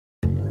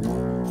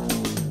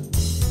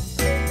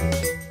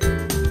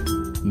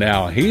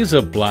Now here's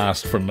a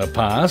blast from the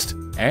past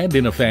and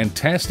in a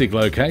fantastic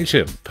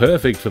location,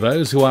 perfect for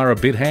those who are a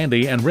bit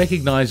handy and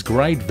recognise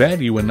great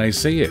value when they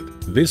see it.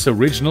 This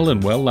original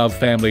and well-loved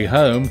family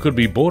home could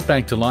be brought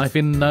back to life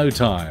in no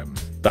time.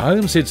 The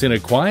home sits in a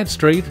quiet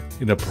street,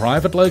 in a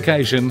private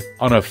location,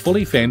 on a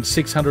fully fenced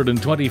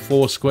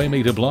 624 square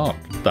metre block.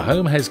 The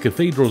home has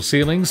cathedral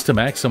ceilings to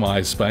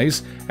maximise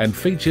space and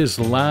features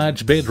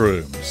large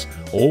bedrooms,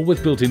 all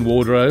with built-in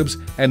wardrobes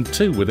and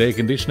 2 with air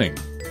conditioning.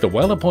 The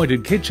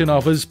well-appointed kitchen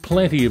offers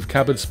plenty of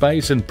cupboard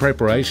space and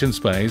preparation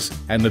space,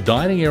 and the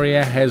dining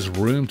area has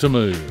room to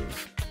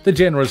move. The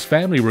generous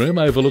family room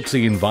overlooks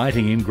the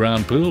inviting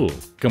in-ground pool,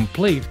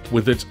 complete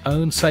with its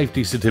own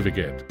safety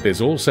certificate.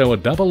 There's also a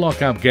double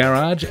lock-up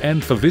garage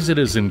and for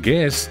visitors and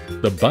guests,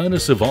 the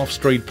bonus of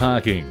off-street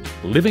parking.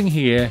 Living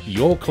here,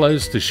 you're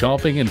close to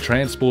shopping and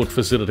transport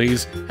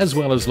facilities as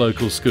well as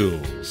local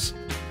schools.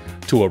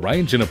 To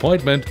arrange an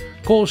appointment,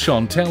 call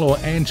Shontelle or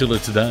Angela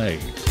today.